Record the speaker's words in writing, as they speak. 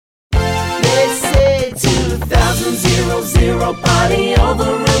2000, party all the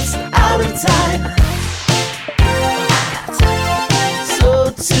roofs out of time.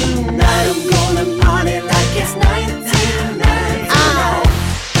 So tonight I'm gonna party like it's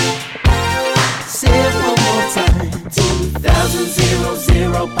 1999. Say it one more time.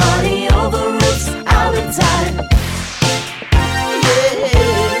 2000, party all the roofs out of time.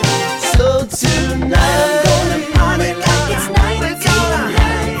 Yeah. So tonight I'm gonna party like it's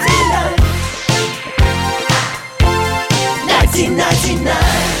 1999.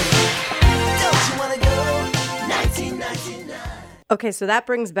 1999. Don't you wanna go? 1999. Okay, so that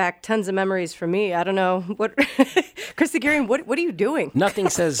brings back tons of memories for me. I don't know what, Christy Gearing, what are you doing? Nothing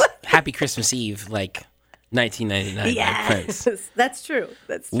says Happy Christmas Eve like 1999 by Prince. That's true.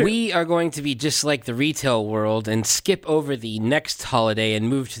 That's true. We are going to be just like the retail world and skip over the next holiday and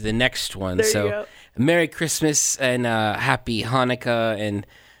move to the next one. There you So, go. Merry Christmas and Happy Hanukkah and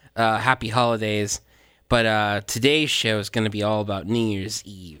Happy Holidays. But today's show is going to be all about New Year's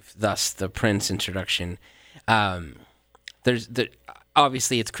Eve, thus the Prince introduction.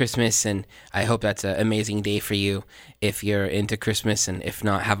 Obviously, it's Christmas, and I hope that's an amazing day for you if you're into Christmas, and if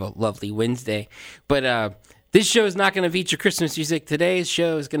not, have a lovely Wednesday. But this show is not going to feature Christmas music. Today's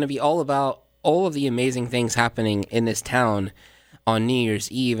show is going to be all about all of the amazing things happening in this town on New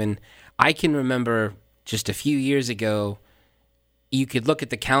Year's Eve. And I can remember just a few years ago, you could look at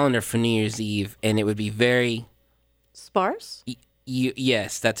the calendar for New Year's Eve, and it would be very... Sparse?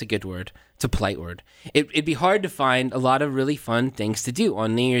 Yes, that's a good word. It's a polite word. It'd be hard to find a lot of really fun things to do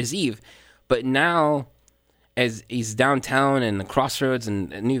on New Year's Eve. But now, as he's downtown and the crossroads and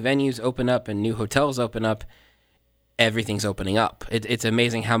new venues open up and new hotels open up, everything's opening up. It's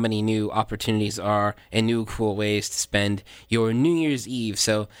amazing how many new opportunities are and new cool ways to spend your New Year's Eve.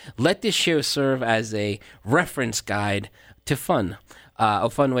 So let this show serve as a reference guide to fun.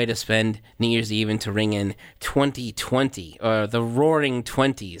 A fun way to spend New Year's Eve and to ring in 2020, or the roaring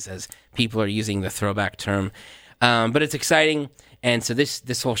 20s, as people are using the throwback term. But it's exciting, and so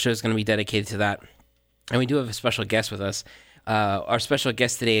this whole show is going to be dedicated to that. And we do have a special guest with us. Our special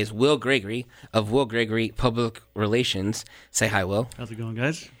guest today is Will Gregory of Will Gregory Public Relations. Say hi, Will. How's it going,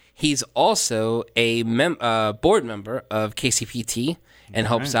 guys? He's also a board member of KCPT and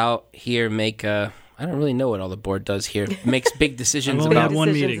helps out here make... I don't really know what all the board does here. Makes big decisions I've only about had one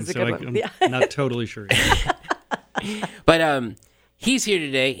decisions meeting, is a so good one. I'm not totally sure yet. But he's here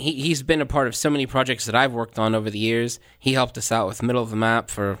today. He's been a part of so many projects that I've worked on over the years. He helped us out with Middle of the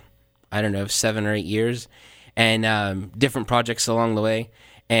Map for, 7 or 8 years, and different projects along the way.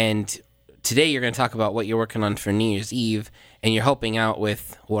 And today you're going to talk about what you're working on for New Year's Eve, and you're helping out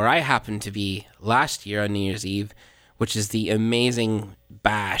with where I happened to be last year on New Year's Eve, which is the amazing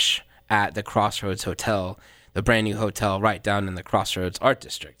bash at the Crossroads Hotel, the brand new hotel right down in the Crossroads Art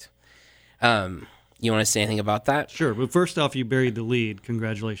District. You want to say anything about that? Sure, but first off, you buried the lead.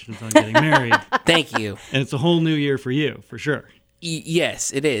 Congratulations on getting married. Thank you. And it's a whole new year for you, for sure.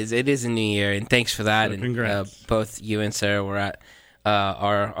 Yes, it is. It is a new year, and thanks for that. So and congrats. both you and Sarah were at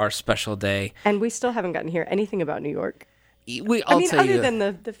our special day. And we still haven't gotten to hear anything about New York. I'll tell other you, than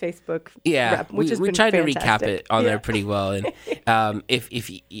the Facebook yeah, rep, which has we been tried fantastic. to recap it on there pretty well. And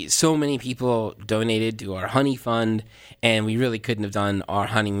if so many people donated to our honey fund, and we really couldn't have done our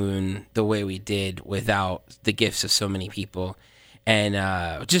honeymoon the way we did without the gifts of so many people. And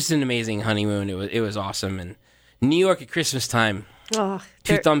just an amazing honeymoon. It was awesome. And New York at Christmas time. Oh,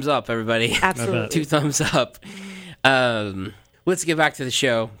 Two thumbs up, everybody. absolutely. Two thumbs up. Let's get back to the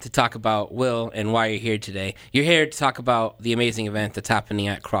show to talk about Will and why you're here today. You're here to talk about the amazing event that's happening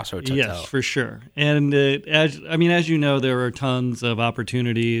at Crossroads Hotel. Yes, for sure. And as you know, there are tons of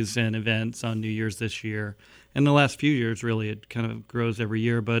opportunities and events on New Year's this year. And the last few years, really, it kind of grows every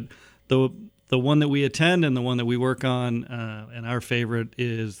year. But the one that we attend and the one that we work on, and our favorite,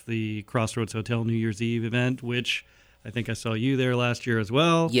 is the Crossroads Hotel New Year's Eve event, which I think I saw you there last year as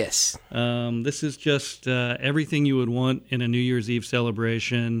well. Yes. This is just everything you would want in a New Year's Eve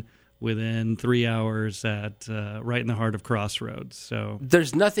celebration within 3 hours at right in the heart of Crossroads. So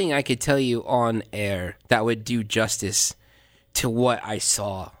there's nothing I could tell you on air that would do justice to what I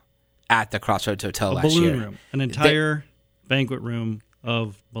saw at the Crossroads Hotel last year. Balloon room, an entire banquet room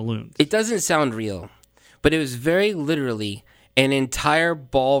of balloons. It doesn't sound real, but it was very literally an entire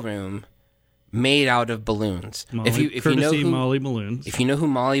ballroom made out of balloons. If you know who Molly Balloons, if you know who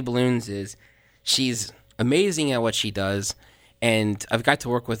Molly Balloons is, she's amazing at what she does, and I've got to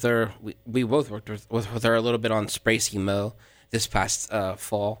work with her. We both worked with her a little bit on Spray See Mo this past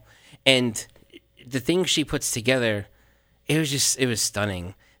fall, and the things she puts together, it was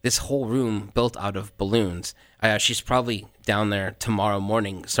stunning. this whole room built out of balloons. She's probably down there tomorrow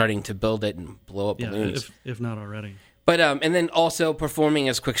morning starting to build it and blow up balloons. If not already. But and then also performing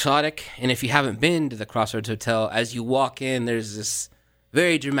as Quixotic. And if you haven't been to the Crossroads Hotel, as you walk in, there's this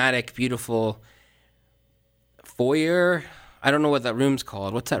very dramatic, beautiful foyer. I don't know what that room's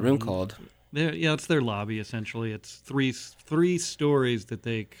called. What's that room called? It's their lobby, essentially. It's three stories that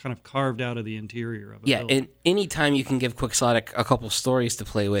they kind of carved out of the interior of it. Yeah, and anytime you can give Quixotic a couple stories to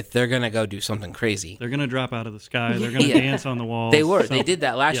play with, they're going to go do something crazy. They're going to drop out of the sky. They're going to dance on the walls. They did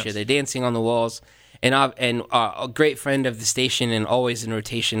that last year. They're dancing on the walls. And a great friend of the station and always in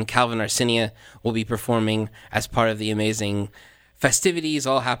rotation, Calvin Arsinia, will be performing as part of the amazing festivities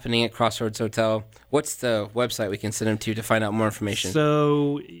all happening at Crossroads Hotel. What's the website we can send them to find out more information?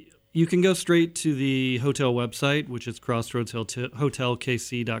 So you can go straight to the hotel website, which is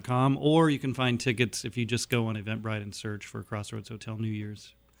crossroadshotelkc.com, or you can find tickets if you just go on Eventbrite and search for Crossroads Hotel New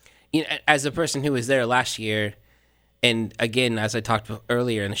Year's. You know, as a person who was there last year, and again, as I talked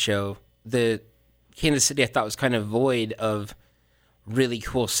earlier in the show, the Kansas City I thought was kind of void of really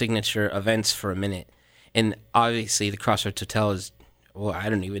cool signature events for a minute. And obviously the Crossroads Hotel is, well, I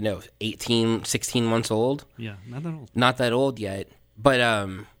don't even know, 18, 16 months old? Yeah, not that old. Not that old yet. But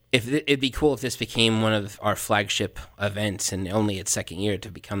it'd be cool if this became one of our flagship events and only its second year to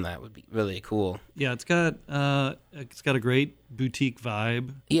become that would be really cool. Yeah, it's got a great boutique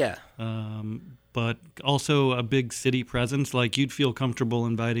vibe. Yeah. But also a big city presence. Like, you'd feel comfortable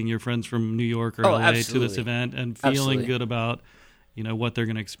inviting your friends from New York or LA to this event and feeling good about, what they're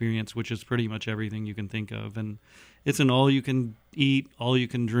going to experience, which is pretty much everything you can think of. And it's an all-you-can-eat,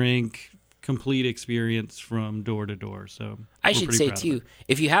 all-you-can-drink, complete experience from door to door. So I should say, too,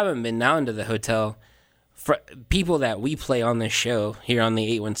 if you haven't been down to the hotel, for people that we play on this show here on the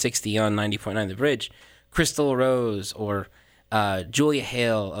 8160 on 90.9 The Bridge, Crystal Rose or Julia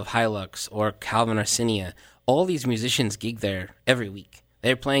Hale of Hilux or Calvin Arsinia, all these musicians gig there every week.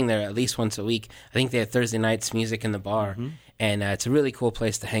 They're playing there at least once a week. I think they have Thursday nights music in the bar, and it's a really cool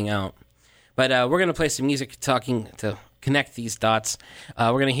place to hang out. But we're going to play some music to connect these dots.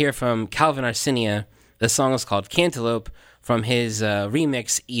 We're going to hear from Calvin Arsinia. The song is called Cantaloupe from his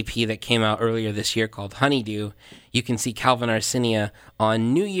remix EP that came out earlier this year called Honeydew. You can see Calvin Arsinia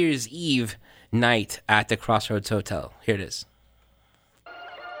on New Year's Eve night at the Crossroads Hotel. Here it is.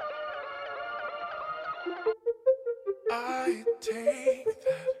 I take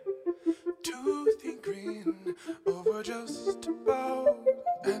that toothy grin over just about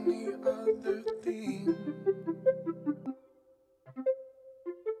any other thing.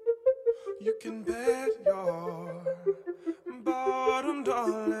 You can bet your bottom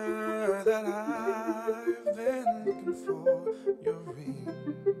dollar that I've been looking for your ring.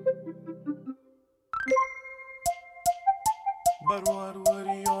 But what would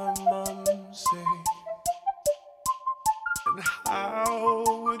your mom say? And how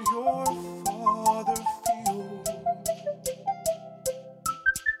would your father feel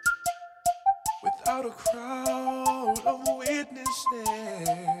without a crowd of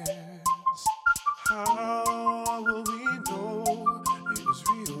witnesses? How will we know it was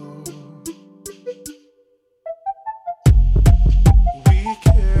real? We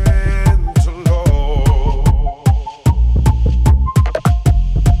can't alone.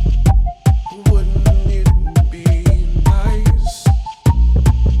 Wouldn't it be nice?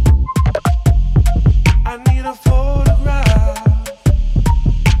 I need a photograph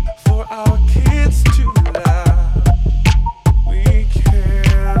for our kids to laugh. We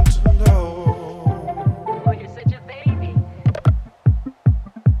can't alone. Oh, you're such a baby.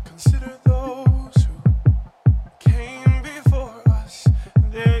 Consider those who came before us.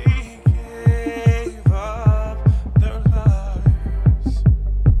 They gave up their lives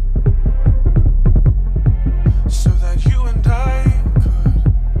so that you and I could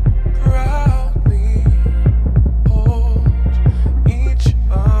proudly hold each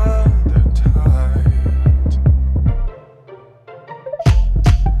other tight.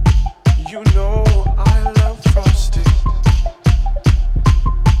 You know I love frosting,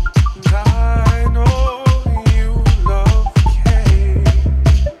 and I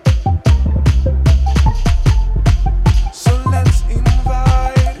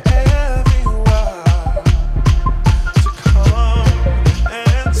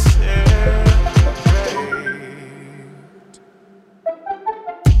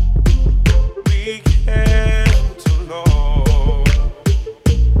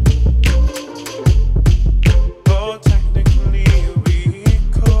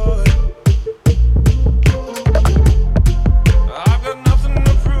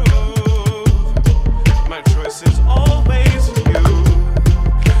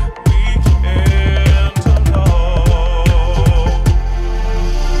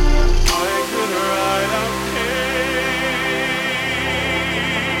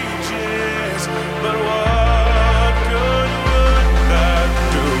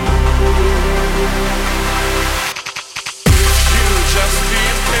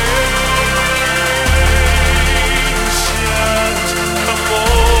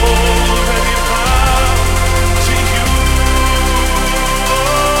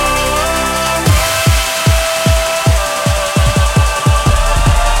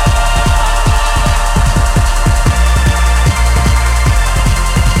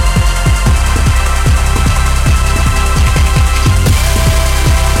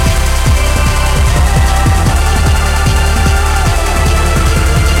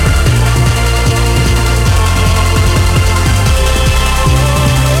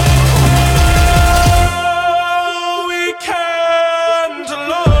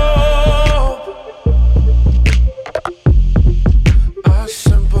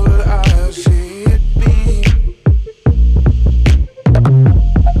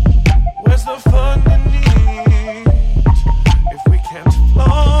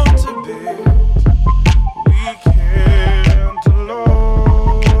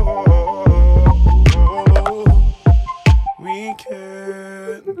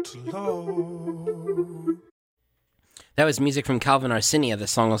low. That was music from Calvin Arsenia. The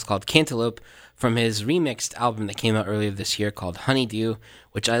song was called Cantaloupe from his remixed album that came out earlier this year called Honeydew,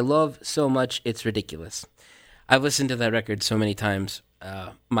 which I love so much it's ridiculous. I've listened to that record so many times.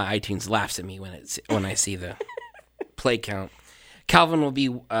 My iTunes laughs at me when I see the play count. Calvin will be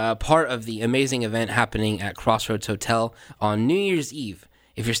part of the amazing event happening at Crossroads Hotel on New Year's Eve.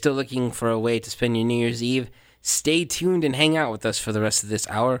 If you're still looking for a way to spend your New Year's Eve, stay tuned and hang out with us for the rest of this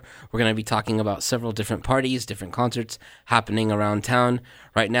hour. We're going to be talking about several different parties, different concerts happening around town.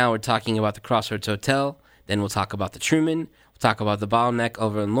 Right now, we're talking about the Crossroads Hotel. Then we'll talk about the Truman. We'll talk about the Bottleneck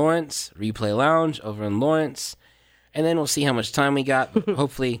over in Lawrence, Replay Lounge over in Lawrence. And then we'll see how much time we got.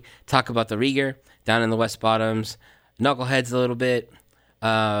 Hopefully, talk about the Rieger down in the West Bottoms, Knuckleheads a little bit,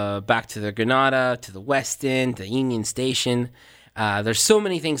 back to the Granada, to the Westin, to Union Station. There's so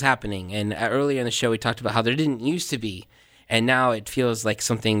many things happening, and earlier in the show we talked about how there didn't used to be, and now it feels like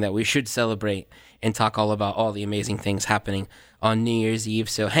something that we should celebrate and talk all about all the amazing things happening on New Year's Eve.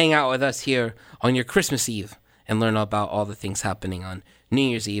 So hang out with us here on your Christmas Eve and learn about all the things happening on New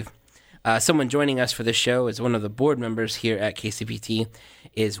Year's Eve. Someone joining us for this show is one of the board members here at KCPT,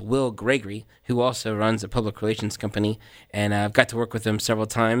 is Will Gregory, who also runs a public relations company, and I've got to work with him several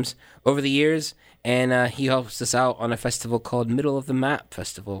times over the years, and he helps us out on a festival called Middle of the Map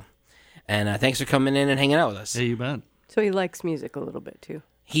Festival. And thanks for coming in and hanging out with us. Hey, you bet. So he likes music a little bit too.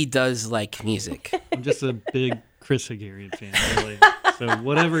 He does like music. I'm just a big Chris Hagarian fan, really. So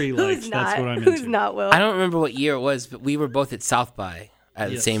whatever he likes, that's what I'm into. Who's not, Will? I don't remember what year it was, but we were both at South by at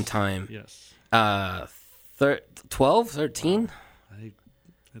the same time. Yes. 12, 13?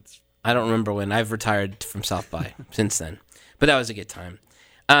 That's I don't remember when. I've retired from South by since then. But that was a good time.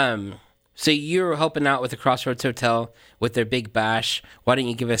 So you're helping out with the Crossroads Hotel with their big bash. Why don't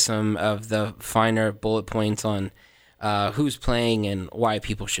you give us some of the finer bullet points on who's playing and why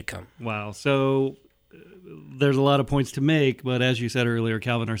people should come? wow. So there's a lot of points to make, but as you said earlier,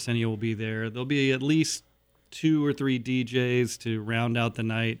 Calvin Arsenia will be there. There'll be at least 2 or 3 DJs to round out the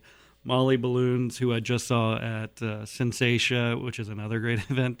night. Molly Balloons, who I just saw at Sensatia, which is another great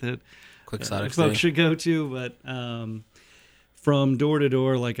event that Quixotic folks should go to. But from door to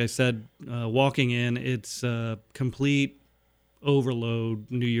door, like I said, walking in, it's a complete overload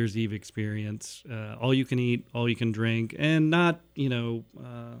New Year's Eve experience. All you can eat, all you can drink, and not,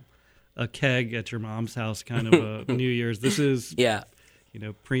 a keg at your mom's house kind of a New Year's. This is Yeah.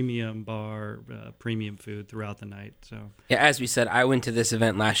 Premium bar, premium food throughout the night. So Yeah, as we said, I went to this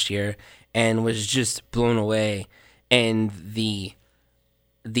event last year and was just blown away. And the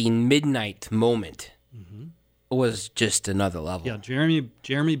midnight moment was just another level. yeah,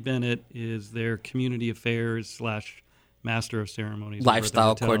 Jeremy Bennett is their community affairs / master of ceremonies, over at the Lifestyle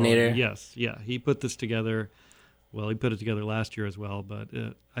hotel. coordinator. Yes, yeah, he put this together. Well, he put it together last year as well, but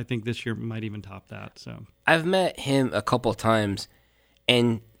I think this year might even top that. So I've met him a couple times,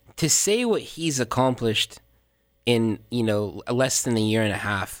 and to say what he's accomplished in less than a year and a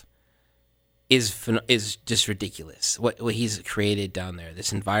half is just ridiculous. What he's created down there,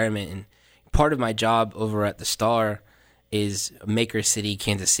 this environment, and part of my job over at the Star is Maker City,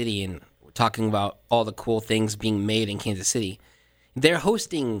 Kansas City, and we're talking about all the cool things being made in Kansas City. They're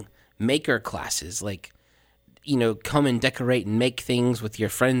hosting maker classes, like come and decorate and make things with your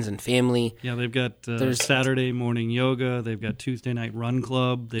friends and family. yeah, they've got Saturday morning yoga. They've got Tuesday night run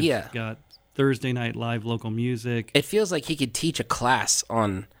club. They've got Thursday night live local music. It feels like he could teach a class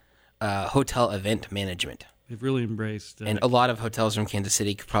on hotel event management. They've really embraced. And a lot of hotels from Kansas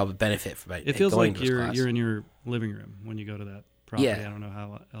City could probably benefit from it. It feels going like to his class. you're in your living room when you go to that property. Yeah. I don't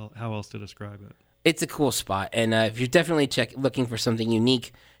know how else to describe it. It's a cool spot, and if you're definitely looking for something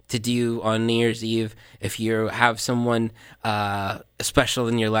unique to do on New Year's Eve, if you have someone special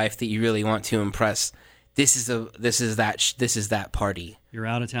in your life that you really want to impress, this is that party. You're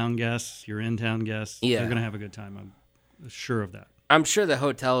out of town guests, you're in town guests. Yeah. They're gonna have a good time. I'm sure of that. I'm sure the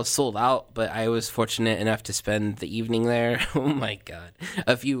hotel is sold out, but I was fortunate enough to spend the evening there. Oh my God,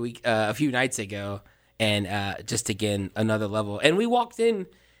 a few nights ago, and just again another level. And we walked in,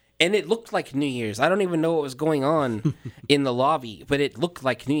 and it looked like New Year's. I don't even know what was going on in the lobby, but it looked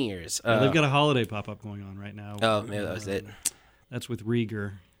like New Year's. They've got a holiday pop up going on right now. Oh, maybe that was it. That's with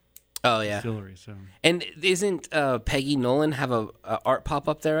Rieger Oh yeah. Distillery. So And isn't Peggy Nolan have a art pop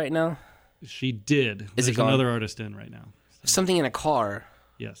up there right now? she did. Is it There's gone? another artist in right now. Something in a car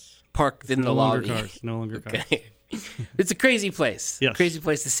Yes. parked in the No longer lobby. cars. No longer cars. Okay. It's a crazy place. Yes. Crazy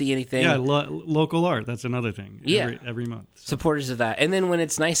place to see anything. Yeah, local art. That's another thing. Yeah. Every month. So, Supporters of that. And then when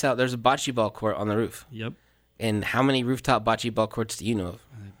it's nice out, there's a bocce ball court on the roof. yep. And how many rooftop bocce ball courts do you know of?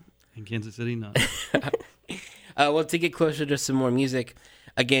 In Kansas City, none. Well, to get closer to some more music,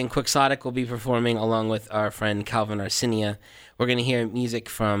 Again, Quixotic will be performing along with our friend Calvin Arsinia. We're going to hear music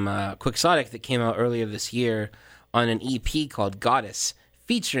from Quixotic that came out earlier this year on an EP called Goddess,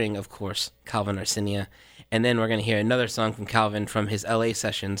 featuring, of course, Calvin Arsinia. And then we're going to hear another song from Calvin from his LA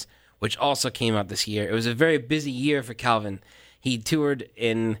sessions, which also came out this year. It was a very busy year for Calvin. He toured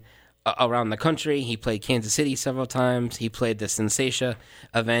around the country. He played Kansas City several times. He played the Sensatia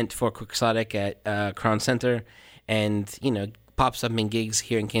event for Quixotic at Crown Center. And, pops up in gigs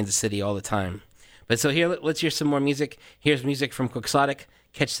here in Kansas City all the time. But so here, let's hear some more music. Here's music from Quixotic.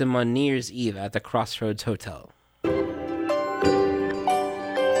 Catch them on New Year's Eve at the Crossroads Hotel. If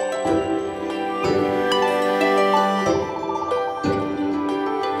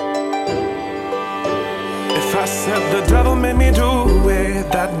I said the devil made me do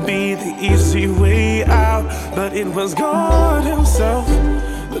it, that'd be the easy way out. But it was God himself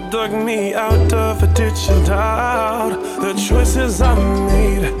that dug me out of a ditch of doubt. The choices I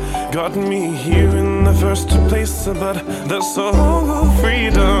made got me here in the first place. But the song of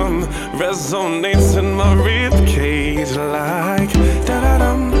freedom resonates in my ribcage like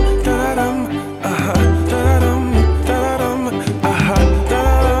da-da-dum, da-da-dum, uh-huh, da-da-dum, da-da-dum, uh-huh,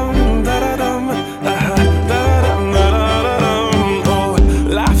 da-da-dum, da-da-dum, uh-huh, da-da-dum, da-da-dum. Oh,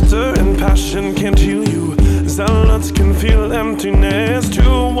 laughter and passion can't heal you. Zealots can feel emptiness too.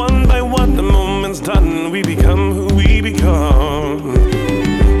 One by one, the moment's done. We become who we become.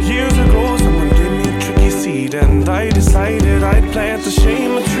 Years ago, someone gave me a tricky seed, and I decided I'd plant the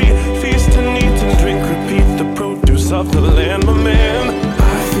shame a tree. Feast and eat and drink, repeat the produce of the land. My man,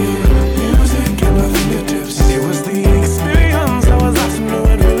 I feel music in my fingertips. It was the experience I was out to know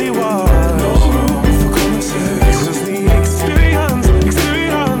it really was. No room for common sense. It was the experience,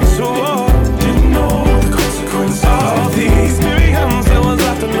 oh. Didn't know the consequence of the experience I was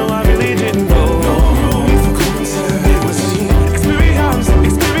out to know I really didn't know. No room for common sense. It was the experience, oh.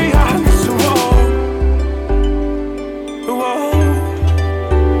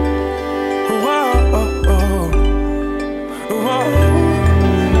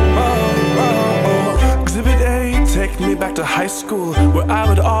 Exhibit A, take me back to high school, where I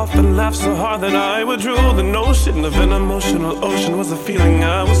would often laugh so hard that I would drool. The notion of an emotional ocean was a feeling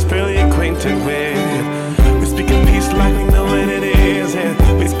I was fairly acquainted with. We speak of peace like we know what it is, yeah.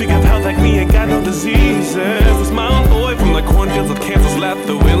 We speak of health like we ain't got no diseases. This mountain boy from the cornfields of Kansas left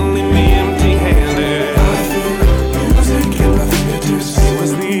the wind leave me empty-handed. I feel music in my fingertips. It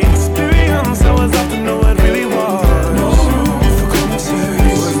was the experience I was out to know it really was. No room for common sense.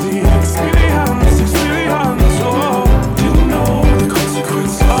 It was the experience, oh. Didn't know the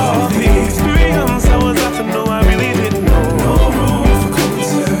consequence of the experience I was out to know I really didn't know. No room for common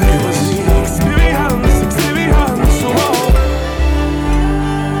sense. It was the experience, oh.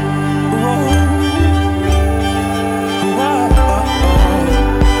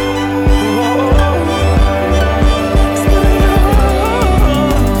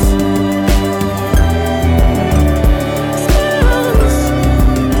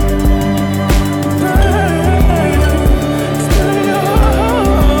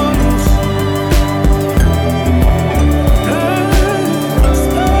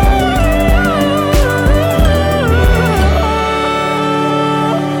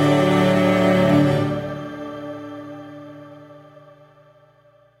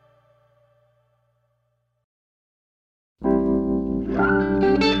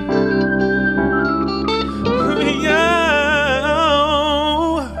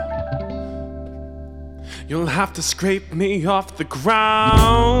 You'll have to scrape me off the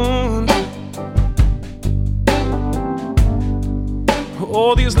ground.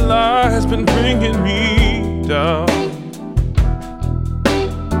 All these lies been bringing me down.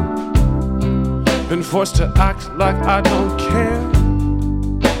 Been forced to act like I don't care,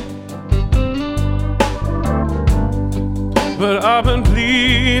 but I've been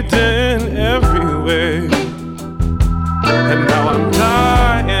bleeding everywhere. And now I'm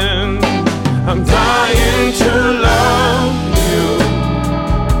dying to love you.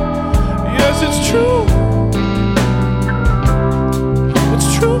 Yes, it's true. It's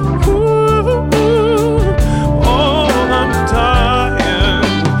true. Oh,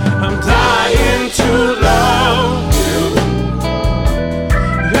 I'm dying to love you.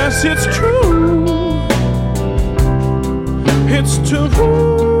 Yes, it's true. It's true.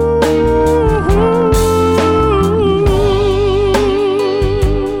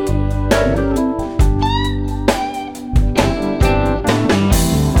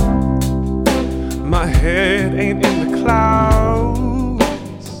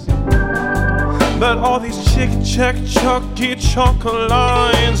 But all these chick-check, chucky-chocker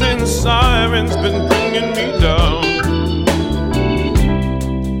lines and sirens been bringing me down.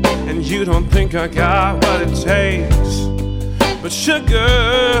 You don't think I got what it takes. But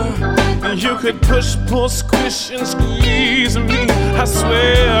sugar, you could push, pull, squish, and squeeze me. I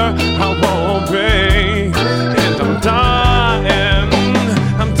swear I won't break. And I'm dying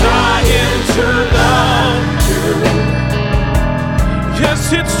to love you.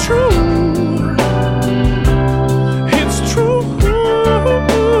 Yes, it's true. It's true.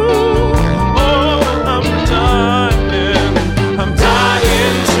 Oh, I'm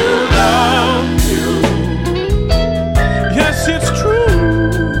dying to love you. Yes, it's true.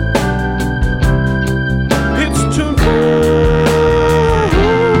 It's too good.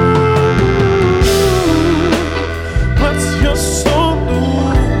 What's your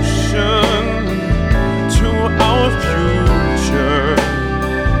solution to our future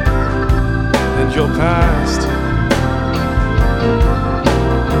and your past?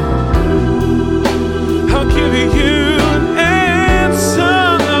 I'll give you an answer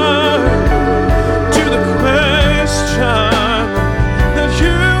to the question that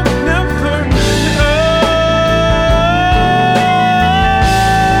you never asked.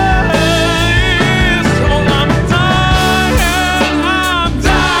 So I'm dying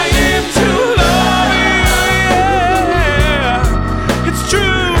to love you, yeah. It's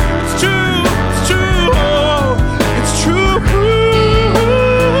true, it's true, it's true, it's true.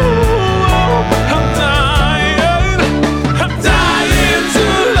 I'm dying to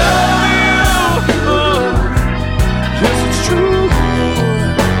love you. Yes, it's true.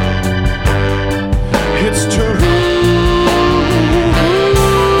 It's true.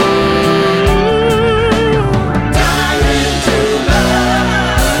 Dying to love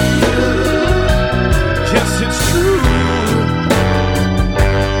you. Yes, it's true.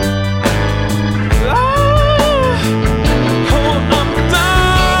 Oh, I'm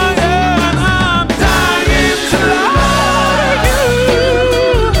dying to love you.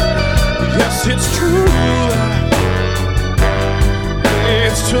 Yes, it's true.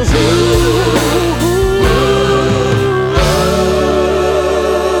 It's true.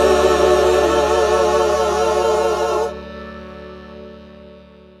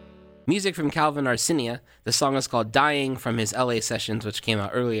 Music from Calvin Arsinia. The song is called Dying from his LA sessions, which came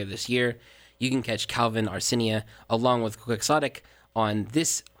out earlier this year. You can catch Calvin Arsinia along with Quixotic on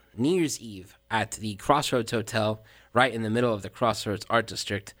this New Year's Eve at the Crossroads Hotel, right in the middle of the Crossroads Art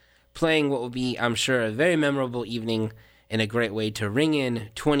District, playing what will be, I'm sure, a very memorable evening and a great way to ring in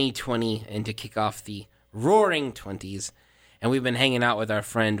 2020 and to kick off the roaring 20s. And we've been hanging out with our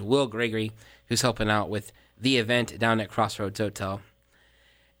friend Will Gregory, who's helping out with the event down at Crossroads Hotel.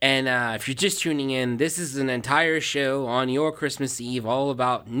 And if you're just tuning in, this is an entire show on your Christmas Eve all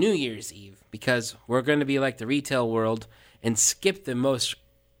about New Year's Eve, because we're going to be like the retail world and skip the most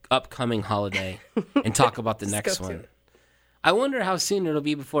upcoming holiday and talk about the next go to one. it. I wonder how soon it'll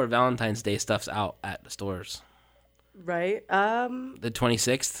be before Valentine's Day stuff's out at the stores. Right? The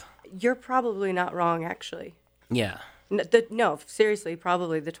 26th? You're probably not wrong, actually. Yeah. No, seriously,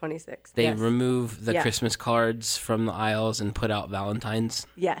 probably the 26th. They yes. remove the Yeah. Christmas cards from the aisles and put out Valentine's.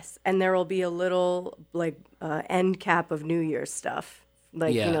 Yes, and there will be a little end cap of New Year's stuff,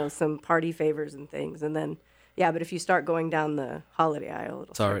 Yeah. some party favors and things, and then but if you start going down the holiday aisle,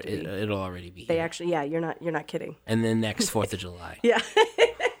 it'll start to be. It'll already be They here. actually, you're not kidding. And then next 4th of July. Yeah.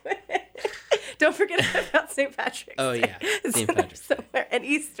 Don't forget about St. Patrick's. Oh, yeah. It's St. in there Patrick's. somewhere, and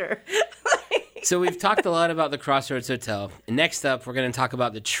Easter. So we've talked a lot about the Crossroads Hotel. Next up, we're going to talk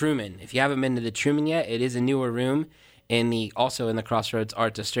about the Truman. If you haven't been to the Truman yet, it is a newer room also in the Crossroads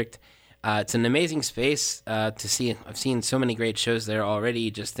Art District. It's an amazing space to see. I've seen so many great shows there already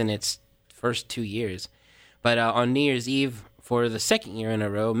just in its first 2 years. But on New Year's Eve, for the second year in a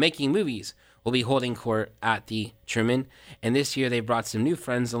row, Making Movies will be holding court at the Truman. And this year they brought some new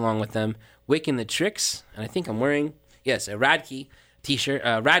friends along with them, Wick and the Tricks. And I think I'm wearing, a Radke t-shirt.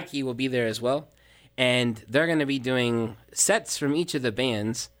 Radke will be there as well. And they're going to be doing sets from each of the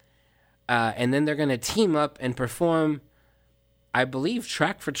bands. And then they're going to team up and perform, I believe,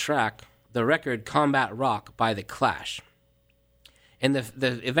 track for track, the record Combat Rock by The Clash. And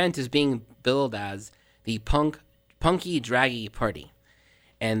the event is being billed as the Punky Draggy Party.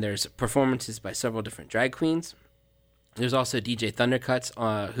 And there's performances by several different drag queens. There's also DJ Thundercuts,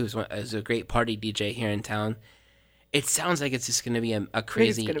 who's a great party DJ here in town. It sounds like it's just going to be a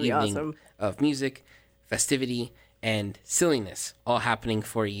crazy evening awesome. of music, festivity, and silliness all happening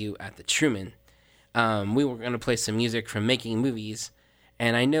for you at the Truman. We were going to play some music from Making Movies,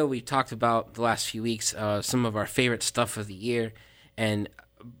 and I know we've talked about the last few weeks some of our favorite stuff of the year, and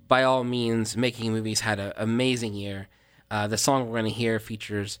by all means, Making Movies had an amazing year. The song we're going to hear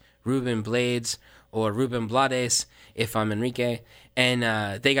features Ruben Blades, or Ruben Blades if I'm Enrique.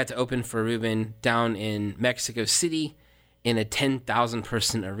 And they got to open for Ruben down in Mexico City in a 10,000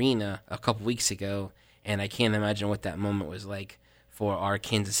 person arena a couple weeks ago. And I can't imagine what that moment was like for our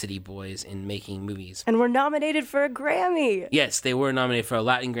Kansas City boys in making movies. And we're nominated for a Grammy. Yes, they were nominated for a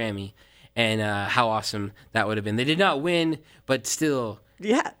Latin Grammy. And how awesome that would have been. They did not win, but still,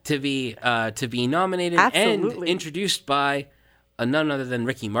 Yeah. to be nominated Absolutely. and introduced by none other than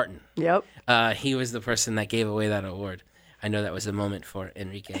Ricky Martin. Yep. He was the person that gave away that award. I know that was a moment for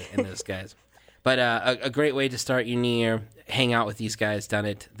Enrique and those guys. But a great way to start your new year, hang out with these guys down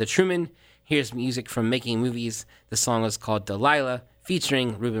at the Truman. Here's music from Making Movies. The song is called Delilah,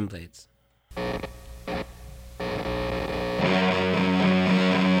 featuring Ruben Blades.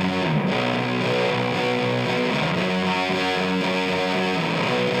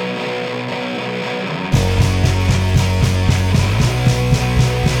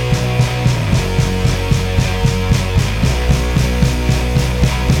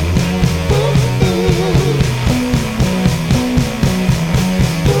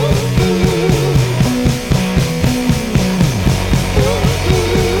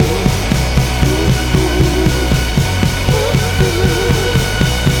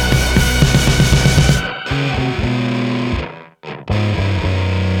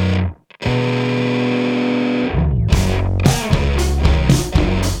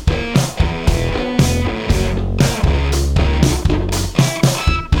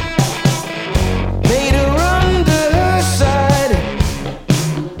 Made her under her side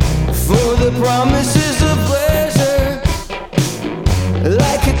for the promises of pleasure,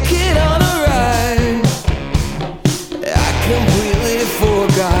 like a kid on a ride. I completely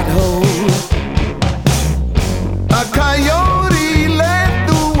forgot home. A coyote led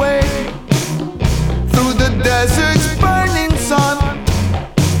the way through the desert's burning sun.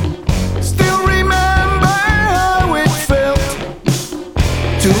 Still remember how it felt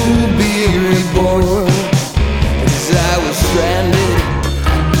to be reborn, as I was stranded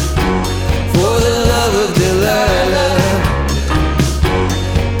for the love of Delilah,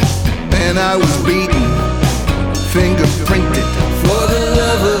 and I was beaten, fingerprinted for the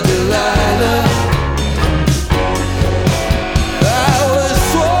love of Delilah. I was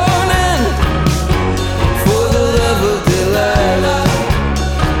sworn in for the love of Delilah.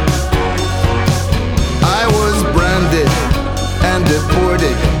 I was branded and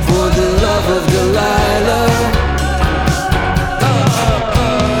deported for the love of Delilah.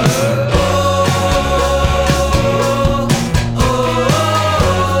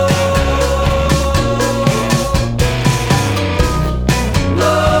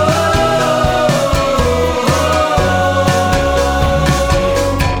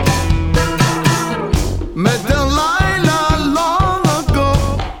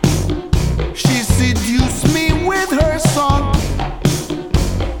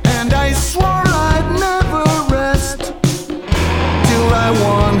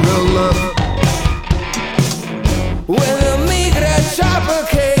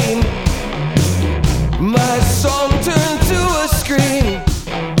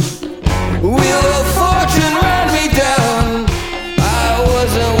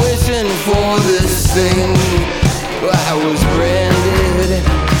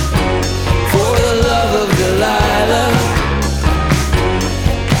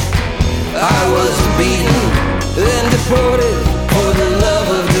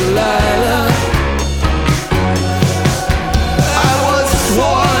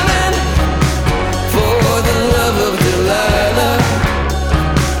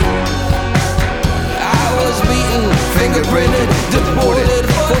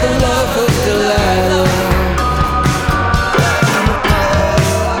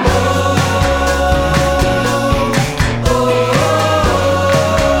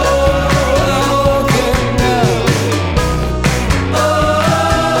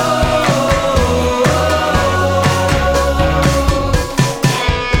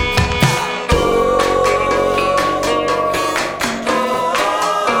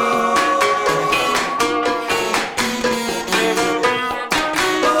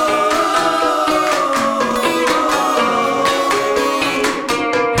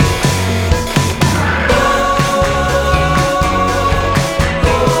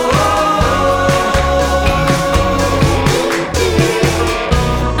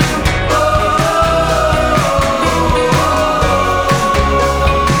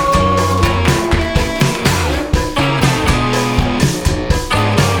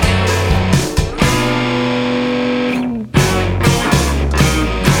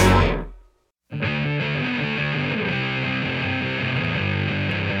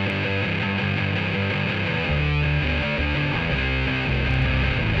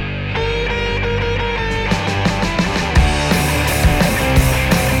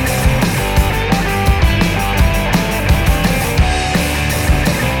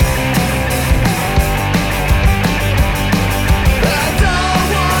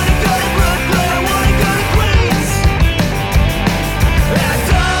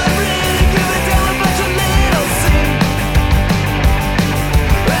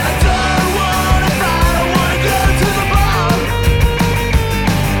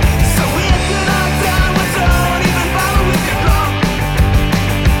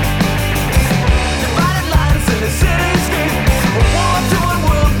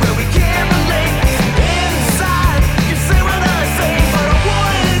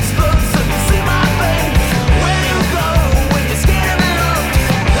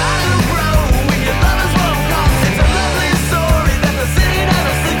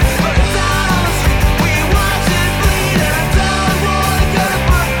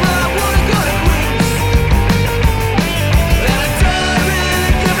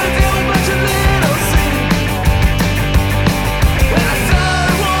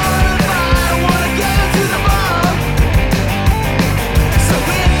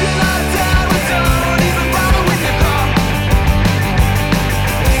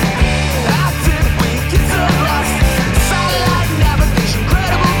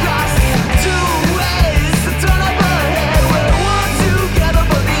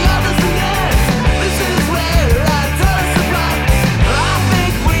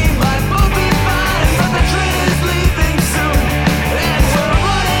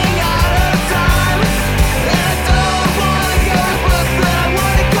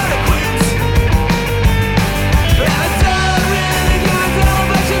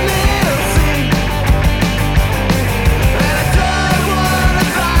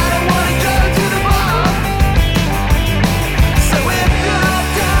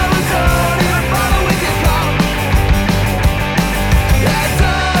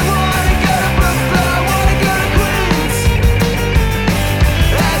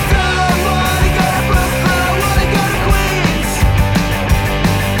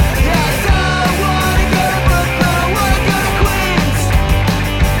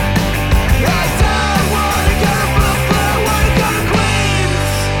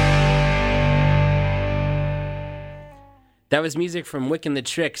 That was music from Wick and the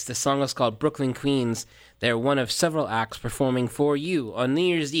Tricks. The song was called Brooklyn Queens. They're one of several acts performing for you on New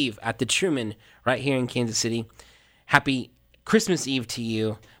Year's Eve at the Truman right here in Kansas City. Happy Christmas Eve to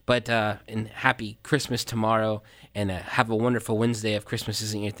you, but and happy Christmas tomorrow, and have a wonderful Wednesday if Christmas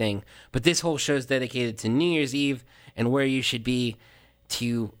isn't your thing. But this whole show is dedicated to New Year's Eve and where you should be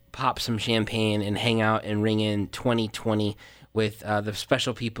to pop some champagne and hang out and ring in 2020 with the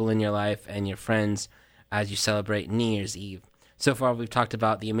special people in your life and your friends as you celebrate New Year's Eve. So far, we've talked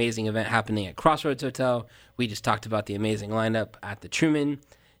about the amazing event happening at Crossroads Hotel. We just talked about the amazing lineup at the Truman.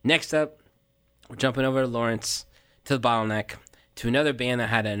 Next up, we're jumping over to Lawrence, to the Bottleneck, to another band that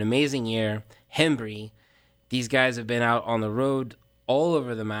had an amazing year, Hembry. These guys have been out on the road all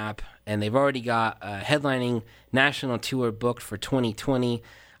over the map, and they've already got a headlining national tour booked for 2020.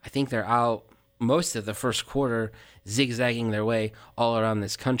 I think they're out most of the first quarter, zigzagging their way all around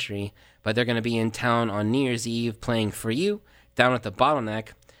this country. But they're going to be in town on New Year's Eve playing for you down at the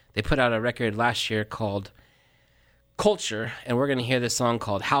Bottleneck. They put out a record last year called Culture, and we're going to hear this song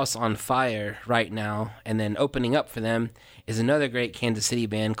called House on Fire right now. And then opening up for them is another great Kansas City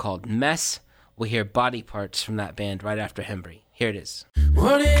band called Mess. We'll hear Body Parts from that band right after Hembry. Here it is.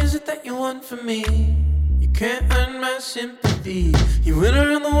 What is it that you want from me? You can't earn my sympathy. You went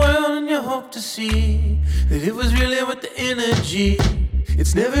around the world and you hope to see that it was really with the energy.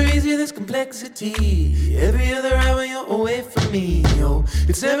 It's never easy, this complexity. Every other hour you're away from me, yo.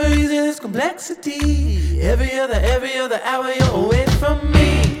 It's never easy, this complexity. Every other hour you're away from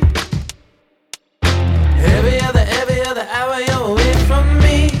me. Every other hour you're away from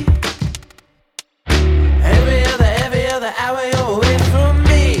me. Every other hour you're away from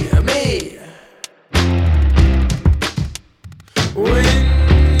me, me.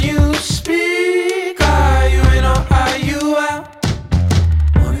 When you speak, are you in or are you out?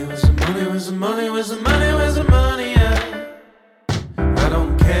 Where's the money, where's the money, where's the money at? I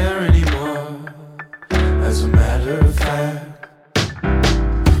don't care anymore, as a matter of fact.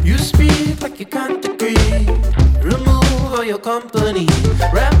 You speak like you can't agree. Remove all your company,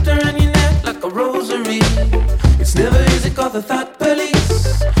 wrapped around your neck like a rosary. It's never easy, call the thought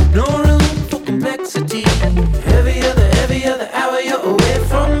police. No room for complexity. Every other hour you're away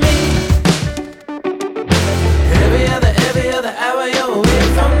from me. Every other hour you're away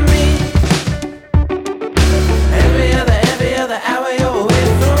from me. Every other hour you're away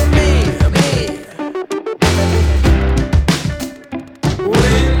from me, me.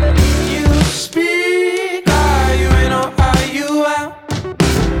 When you speak, are you in or are you out?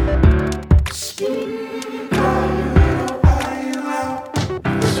 Speak, are you in or are you out?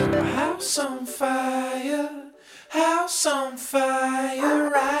 Is your house on fire? House on fire,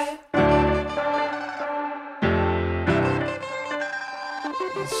 right?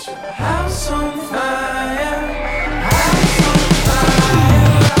 Is your house on fire? House on fire.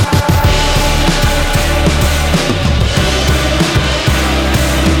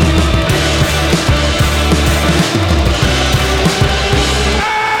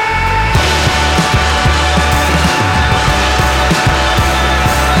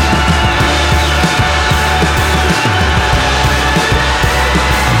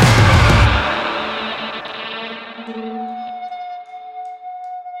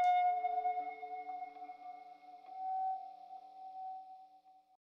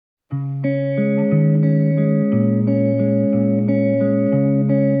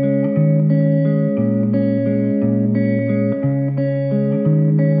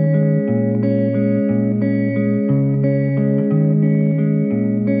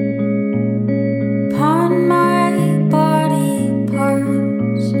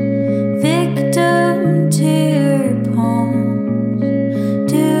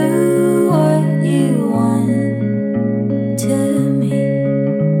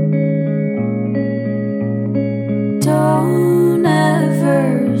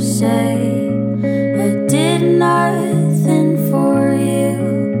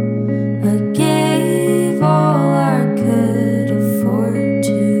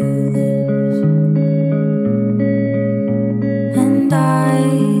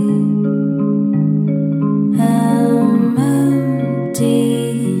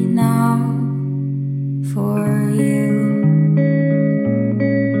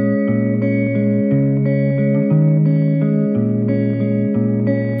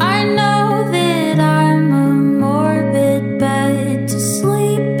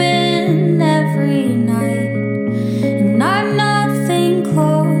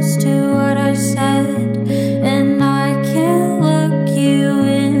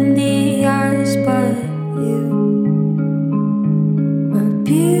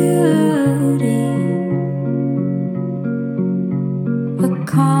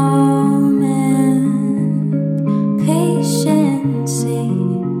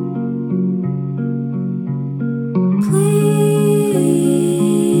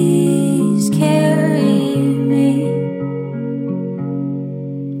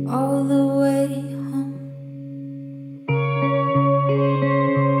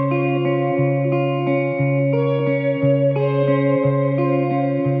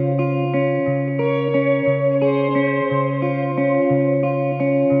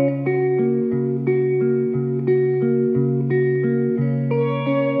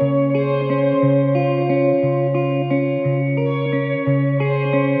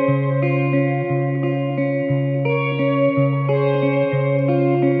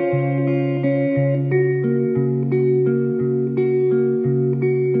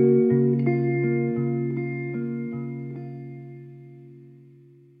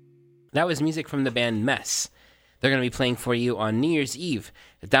 That was music from the band Mess. They're going to be playing for you on New Year's Eve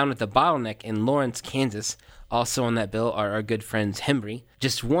down at the Bottleneck in Lawrence, Kansas. Also on that bill are our good friends Hembry.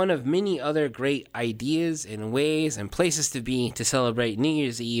 Just one of many other great ideas and ways and places to be to celebrate New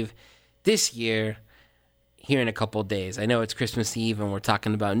Year's Eve this year here in a couple days. I know it's Christmas Eve and we're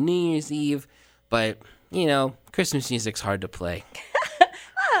talking about New Year's Eve, but, you know, Christmas music's hard to play.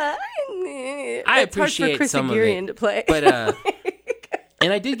 I appreciate hard for some of Gurian it, to play. But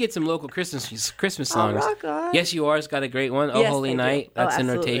and I did get some local Christmas songs. rock on. Yes, You Are's got a great one. Oh, Yes, Holy they do. Night, that's in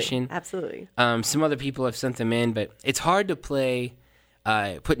absolutely. rotation. Absolutely. Some other people have sent them in, but it's hard to play,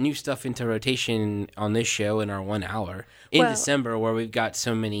 put new stuff into rotation on this show in our 1 hour in Well- December where we've got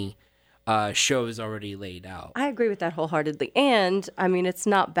so many shows already laid out. I agree with that wholeheartedly. And, I mean, it's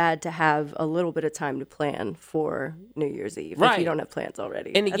not bad to have a little bit of time to plan for New Year's Eve if Right. you don't have plans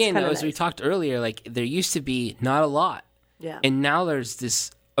already. And That's again, kinda as we nice. talked earlier, like there used to be not a lot. Yeah. And now there's this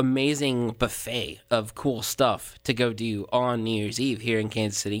amazing buffet of cool stuff to go do on New Year's Eve here in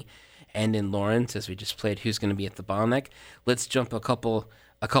Kansas City and in Lawrence, as we just played Who's Going to Be at the Bottleneck. Let's jump a couple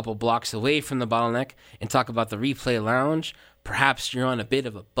blocks away from the Bottleneck and talk about the Replay Lounge. Perhaps you're on a bit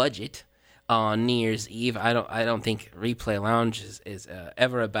of a budget on New Year's Eve. I don't think Replay Lounge is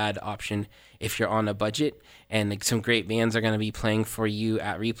ever a bad option if you're on a budget. And like, some great bands are going to be playing for you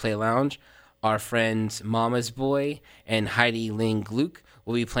at Replay Lounge. Our friends Mama's Boy and Heidi Ling Gluck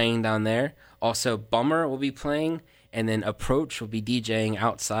will be playing down there. Also, Bummer will be playing, and then Approach will be DJing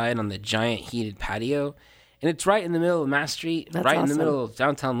outside on the giant heated patio. And it's right in the middle of Mass Street, That's right in the awesome. middle of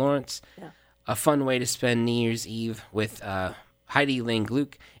downtown Lawrence. Yeah. A fun way to spend New Year's Eve with Heidi Ling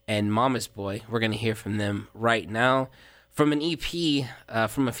Gluck and Mama's Boy. We're going to hear from them right now from an EP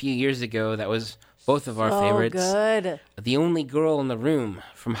from a few years ago that was both of our favorites. good. The Only Girl in the Room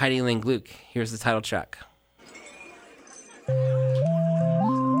from Heidi Ling Gluck. Here's the title track.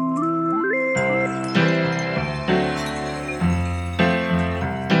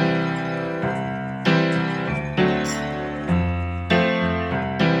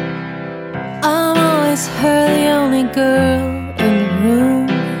 I'm always her, the only girl in the room.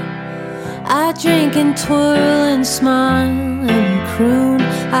 I drink and twirl and smile and croon.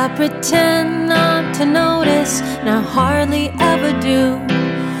 I pretend not to notice, and I hardly ever do.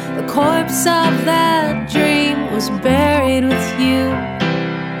 The corpse of that dream was buried with you.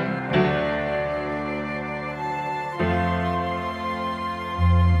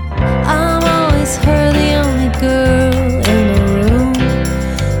 I'm always her, the only girl in the room.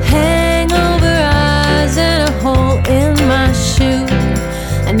 Hangover eyes and a hole in my shoe.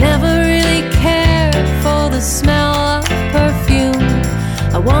 I never really cared for the smell of perfume.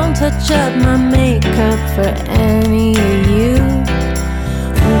 I won't touch up my makeup for any of you.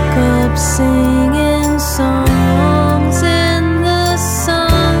 Woke up singing songs in the sun.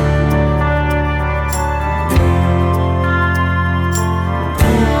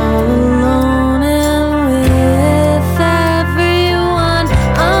 All alone and with everyone.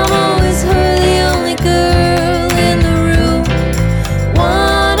 I'm always her, the only girl in the room.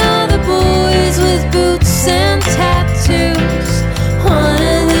 One of the boys with boots and tattoos. One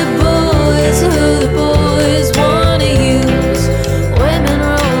of the boys who the boys wanna use. Women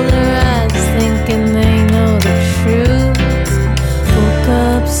roll their eyes thinking they know the truth. Woke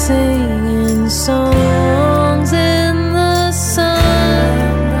up singing songs in the sun.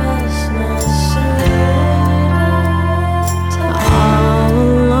 All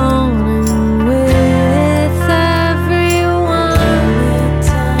alone and with everyone.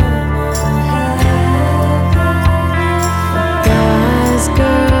 Guys,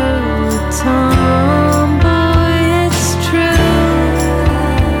 girl, tomboy, it's true.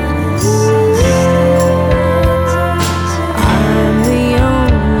 I'm the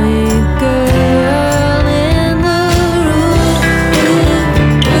only girl in the room.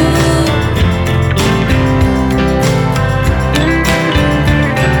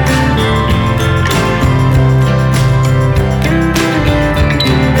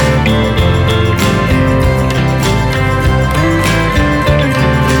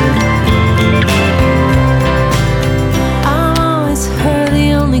 I'm always her,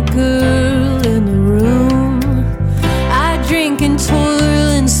 the only girl in the room. I drink and twirl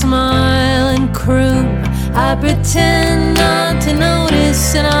and smile and croon. I pretend not to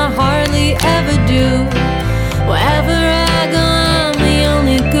notice, and I hardly ever do. Wherever I go, I'm the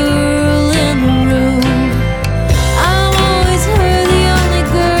only girl in the room. I'm always her, the only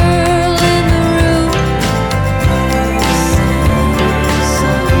girl in the room.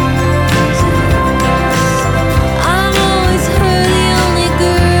 I'm always her, the only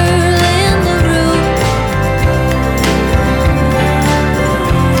girl in the room.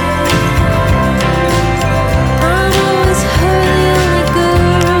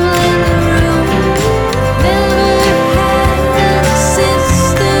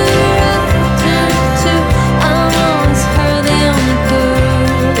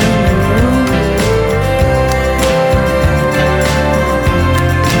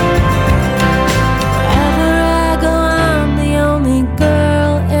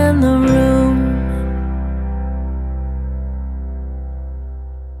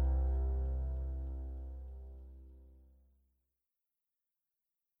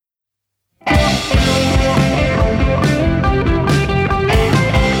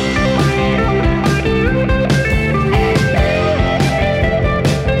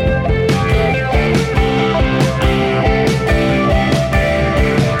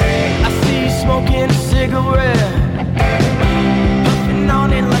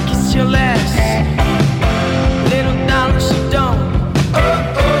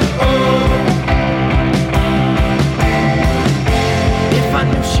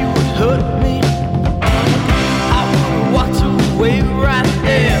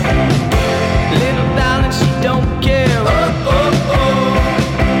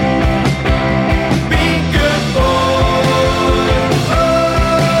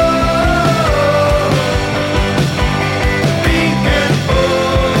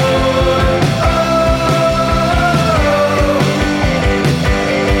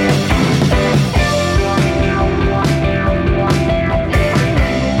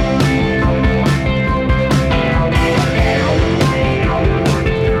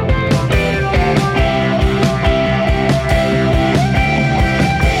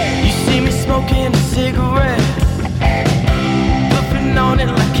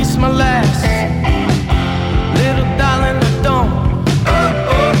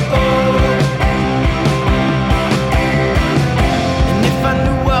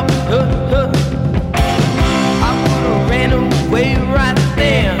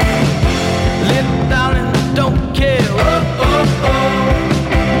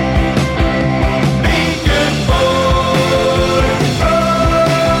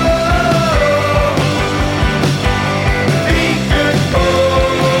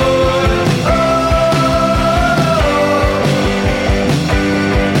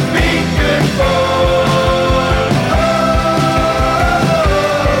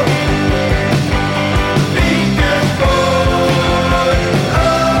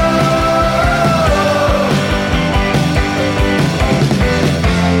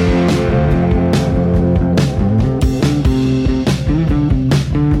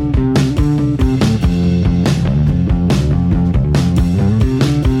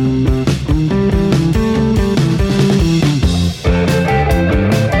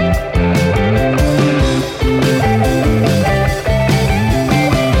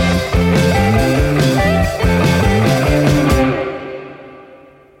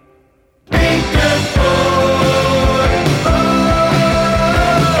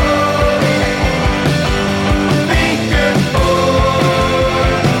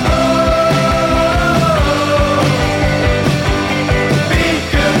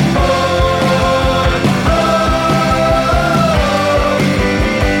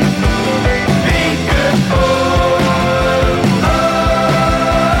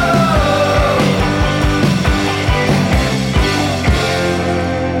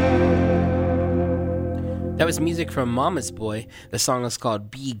 some music from Mama's Boy. The song is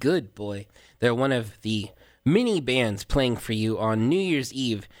called Be Good Boy. They're one of the many bands playing for you on New Year's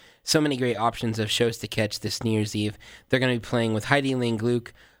Eve. So many great options of shows to catch this New Year's Eve. They're going to be playing with Heidi Ling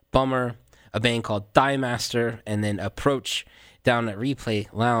Gluck, Bummer, a band called Thigh Master, and then Approach down at Replay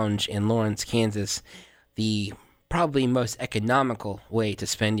Lounge in Lawrence, Kansas. The probably most economical way to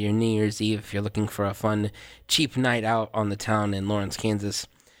spend your New Year's Eve if you're looking for a fun, cheap night out on the town in Lawrence, Kansas.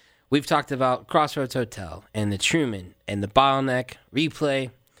 We've talked about Crossroads Hotel and the Truman and the Bottleneck,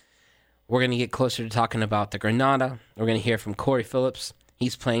 Replay. We're going to get closer to talking about the Granada. We're going to hear from Corey Phillips.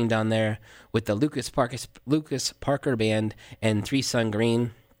 He's playing down there with the Lucas Parker Band and Three Sun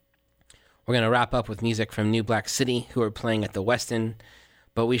Green. We're going to wrap up with music from New Black City, who are playing at the Westin.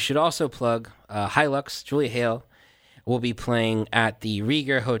 But we should also plug Hilux, Julia Hale, will be playing at the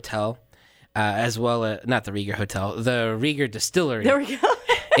Rieger Hotel, as well as, not the Rieger Hotel, the Rieger Distillery. There we go.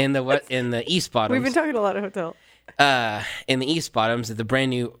 in the East Bottoms. We've been talking a lot of hotel. In the East Bottoms at the brand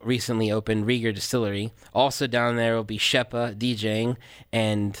new, recently opened Rieger Distillery. Also down there will be Shepa DJing,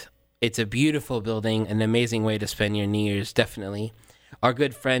 and it's a beautiful building, an amazing way to spend your New Year's, definitely. Our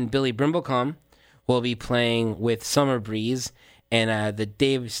good friend Billy Brimblecom will be playing with Summer Breeze and the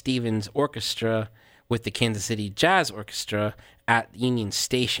Dave Stevens Orchestra with the Kansas City Jazz Orchestra at Union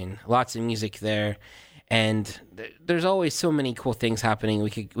Station. Lots of music there. And there's always so many cool things happening.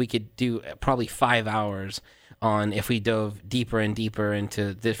 We could do probably 5 hours on if we dove deeper and deeper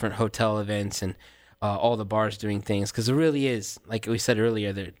into different hotel events and all the bars doing things. Because it really is, like we said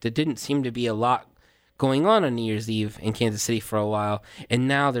earlier, there didn't seem to be a lot going on New Year's Eve in Kansas City for a while. And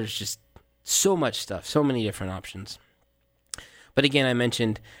now there's just so much stuff, so many different options. But again, I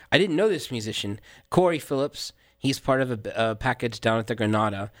mentioned, I didn't know this musician, Corey Phillips. He's part of a package down at the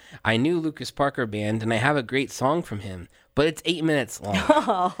Granada. I knew Lucas Parker Band, and I have a great song from him, but it's 8 minutes long.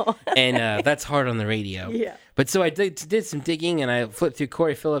 Oh. And that's hard on the radio. Yeah. But so I did some digging, and I flipped through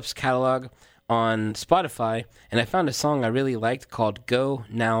Corey Phillips' catalog on Spotify, and I found a song I really liked called Go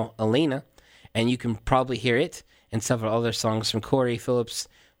Now Elena, and you can probably hear it and several other songs from Corey Phillips,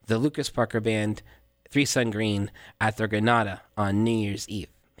 the Lucas Parker Band, Three Sun Green at the Granada on New Year's Eve.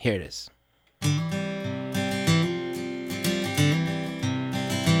 Here it is.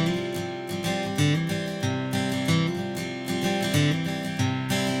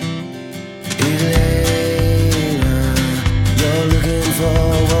 You're looking for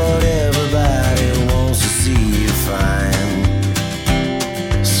what everybody wants to see you find.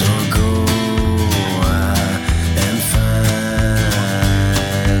 So go and find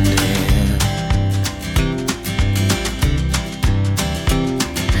it.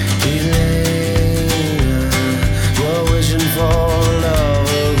 Elena,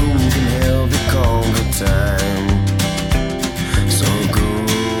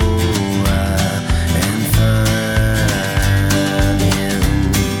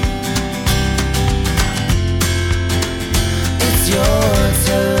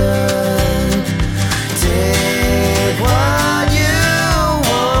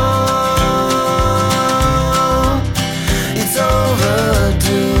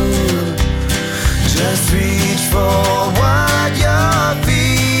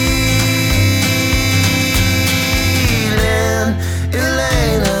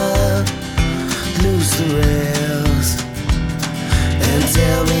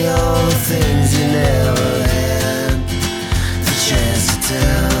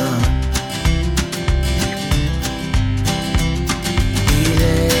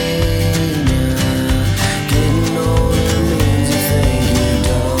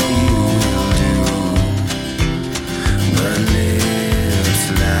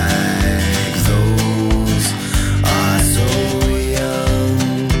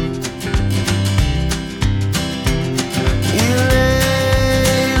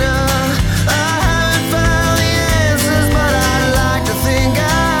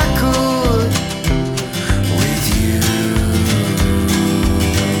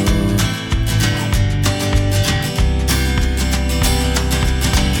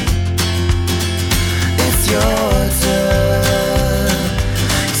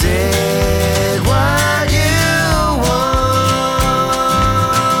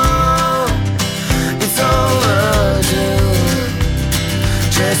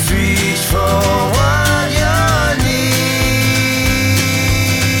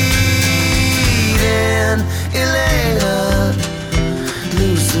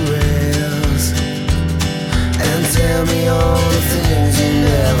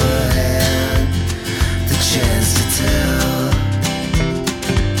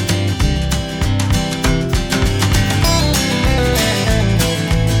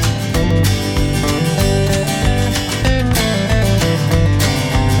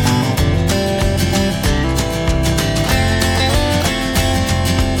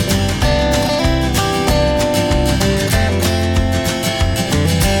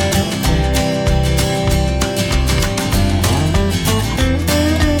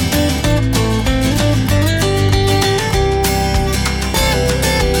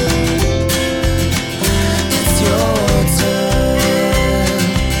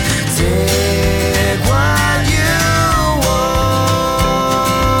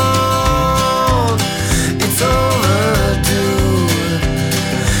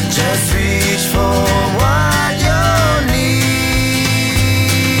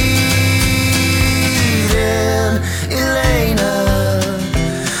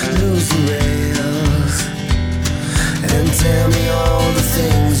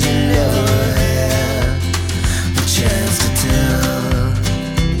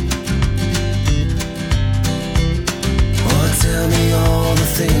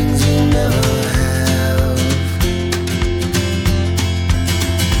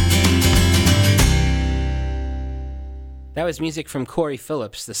 That was music from Corey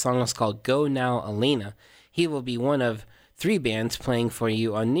Phillips. The song was called Go Now Elena. He will be one of 3 bands playing for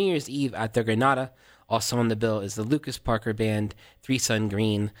you on New Year's Eve at the Granada. Also on the bill is the Lucas Parker Band, 3 Sun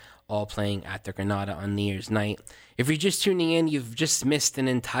Green, all playing at the Granada on New Year's night. If you're just tuning in, you've just missed an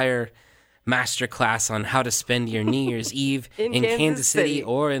entire masterclass on how to spend your New Year's Eve in Kansas City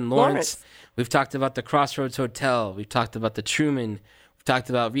or in Lawrence. We've talked about the Crossroads Hotel. We've talked about the Truman. We've talked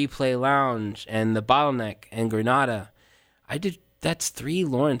about Replay Lounge and the Bottleneck and Granada. That's 3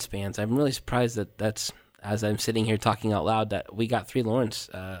 Lawrence bands. I'm really surprised that's, as I'm sitting here talking out loud, that we got 3 Lawrence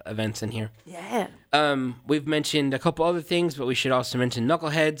events in here. Yeah. We've mentioned a couple other things, but we should also mention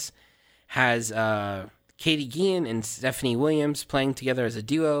Knuckleheads has Katie Guillen and Stephanie Williams playing together as a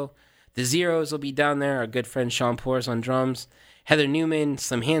duo. The Zeros will be down there. Our good friend Sean Poors on drums. Heather Newman,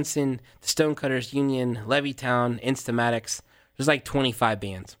 Slim Hansen, the Stonecutters Union, Levittown, Instamatics. There's like 25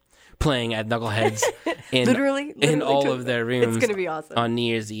 bands playing at Knuckleheads in literally in all of their rooms. It's going to be awesome. On New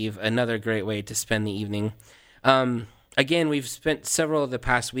Year's Eve. Another great way to spend the evening. Again, we've spent several of the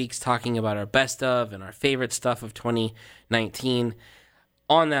past weeks talking about our best of and our favorite stuff of 2019.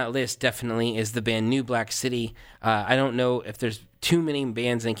 On that list, definitely, is the band New Black City. I don't know if there's too many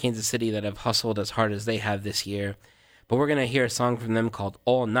bands in Kansas City that have hustled as hard as they have this year, but we're going to hear a song from them called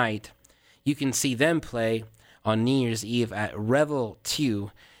All Night. You can see them play on New Year's Eve at Revel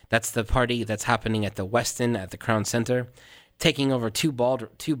 2. That's the party that's happening at the Westin at the Crown Center, taking over two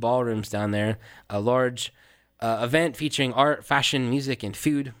ballrooms down there. A large event featuring art, fashion, music, and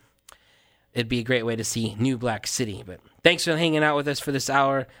food. It'd be a great way to see New Black City. But thanks for hanging out with us for this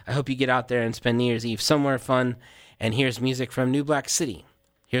hour. I hope you get out there and spend New Year's Eve somewhere fun. And here's music from New Black City.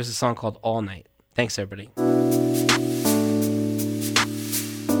 Here's a song called All Night. Thanks, everybody.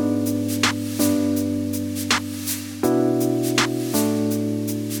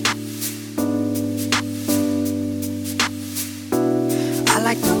 I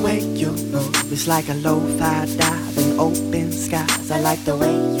like the way you move. It's like a low-fi dive in open skies. I like the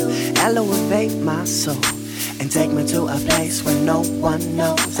way you elevate my soul and take me to a place where no one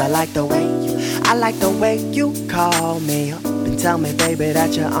knows. I like the way you call me up and tell me, baby,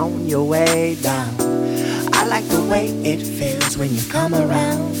 that you're on your way down. I like the way it feels when you come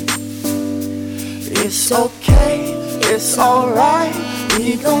around. It's okay, it's alright.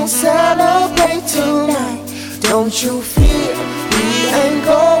 We gon' celebrate tonight. Don't you fear, we ain't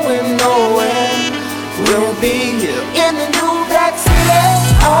going nowhere. We'll be here in the New Black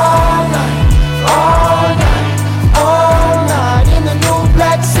City all night, all night, all night. In the New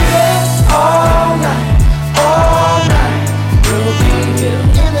Black City all night, all night. We'll be here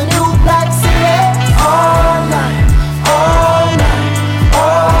in the New Black City all night, all night,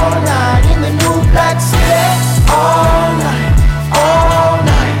 all night. In the New Black City all night, all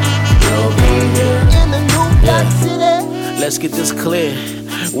night. We'll be here in the New Black City. Let's get this clear.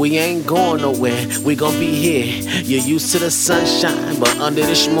 We ain't going nowhere, we gon' be here. You're used to the sunshine, but under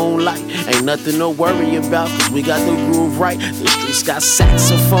this moonlight ain't nothing to worry about, cause we got the groove right. The streets got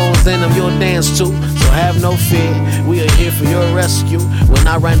saxophones in them, you'll dance too, so have no fear. We are here for your rescue. When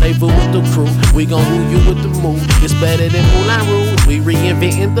I rendezvous with the crew, we gon' woo you with the move. It's better than Moulin Rouge, we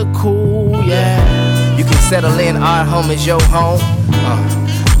reinventing the cool, yeah. You can settle in, our home is your home.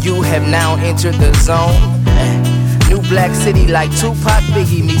 You have now entered the zone. New Black City like Tupac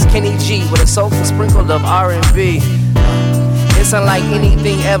Biggie meets Kenny G with a soulful sprinkle of R&B. It's unlike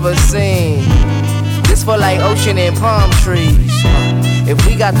anything ever seen. This for like ocean and palm trees. If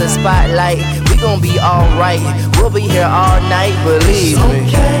we got the spotlight, we gon' be alright. We'll be here all night, believe me.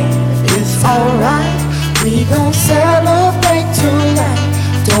 It's okay, it's alright. We gon' celebrate tonight.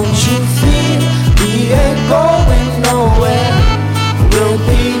 Don't you fear, we ain't going nowhere. We'll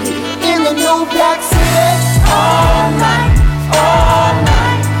be in the New Black City all night, all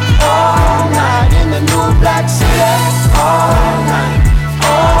night, all night. In the New Black City all night,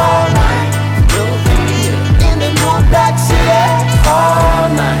 all night. We'll be in the New Black City all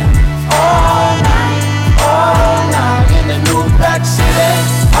night, all night, all night. In the New Black City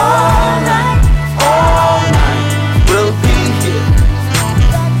all night, all night. We'll be here.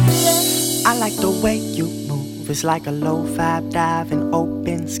 I like the way you move. It's like a low-fi dive in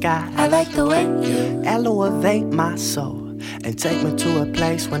open sky. I like the way you elevate my soul and take me to a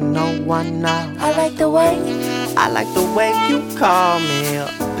place where no one knows. I like the way you call me up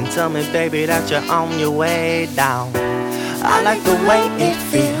and tell me, baby, that you're on your way down. I like the way it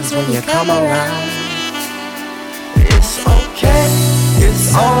feels when you come around. It's okay,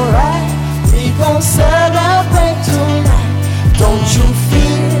 it's alright. We gon' celebrate tonight. Don't you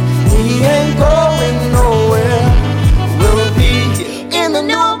fear, we ain't going nowhere.